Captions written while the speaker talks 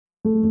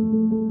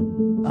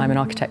I'm an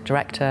architect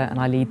director and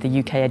I lead the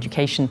UK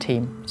education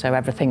team, so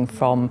everything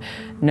from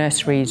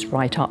nurseries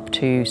right up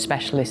to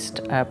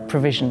specialist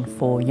provision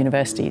for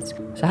universities.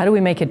 So how do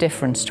we make a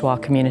difference to our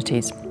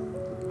communities?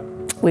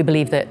 We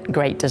believe that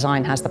great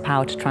design has the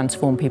power to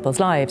transform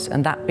people's lives,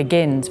 and that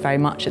begins very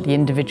much at the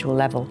individual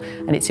level.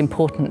 And it's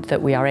important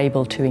that we are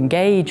able to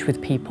engage with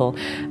people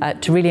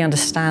to really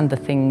understand the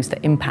things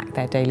that impact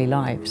their daily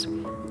lives.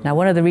 Now,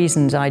 one of the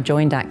reasons I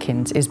joined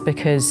Atkins is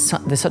because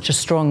there's such a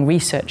strong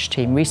research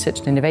team, research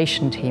and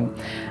innovation team,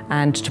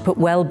 and to put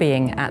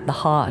well-being at the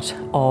heart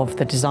of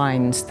the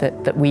designs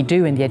that we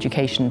do in the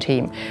education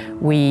team,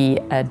 we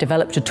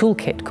developed a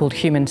toolkit called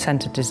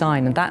human-centered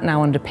design, and that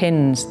now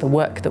underpins the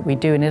work that we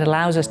do, and it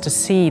allows us to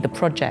see the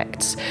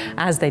projects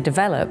as they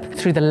develop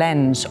through the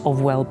lens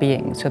of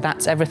well-being. So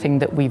that's everything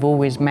that we've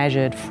always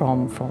measured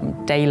from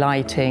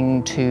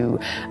daylighting to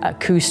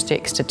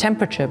acoustics to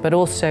temperature, but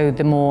also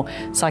the more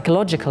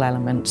psychological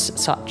elements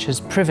such as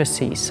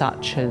privacy,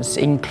 such as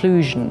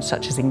inclusion,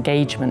 such as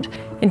engagement.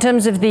 In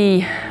terms of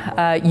the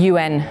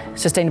UN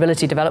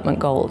Sustainability Development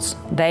Goals,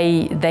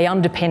 they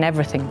underpin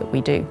everything that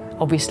we do.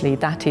 Obviously,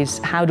 that is,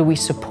 how do we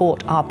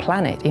support our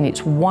planet in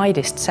its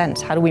widest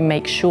sense? How do we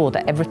make sure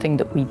that everything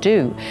that we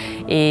do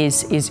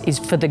is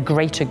for the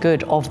greater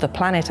good of the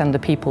planet and the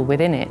people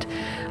within it?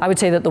 I would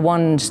say that the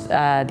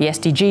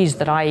SDGs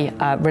that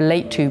I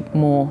relate to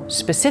more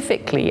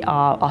specifically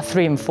are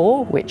 3 and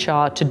 4, which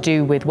are to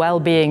do with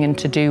well-being and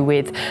to do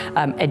with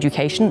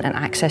education and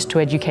access to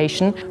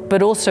education,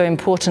 but also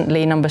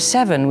importantly number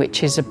 7,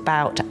 which is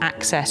about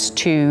access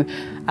to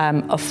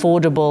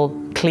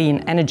affordable, clean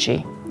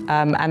energy.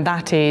 And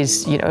that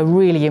is, a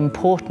really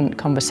important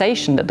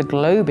conversation that the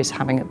globe is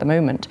having at the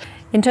moment.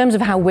 In terms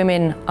of how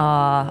women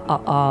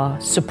are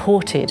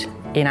supported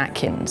in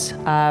Atkins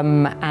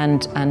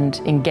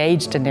and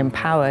engaged and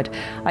empowered,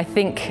 I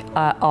think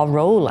our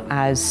role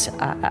as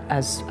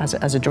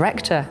a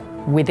director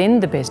within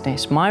the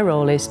business, my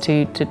role is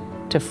to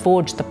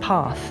forge the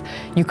path.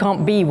 You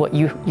can't be what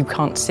you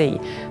can't see.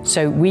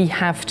 So we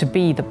have to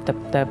be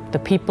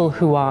the people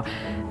who are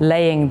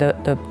laying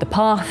the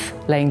path,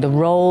 laying the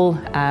role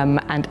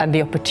and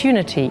the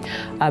opportunity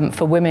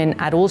for women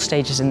at all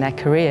stages in their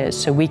careers,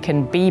 so we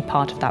can be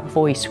part of that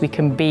voice, we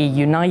can be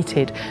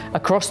united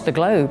across the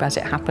globe as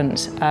it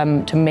happens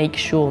to make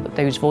sure that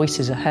those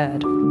voices are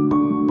heard.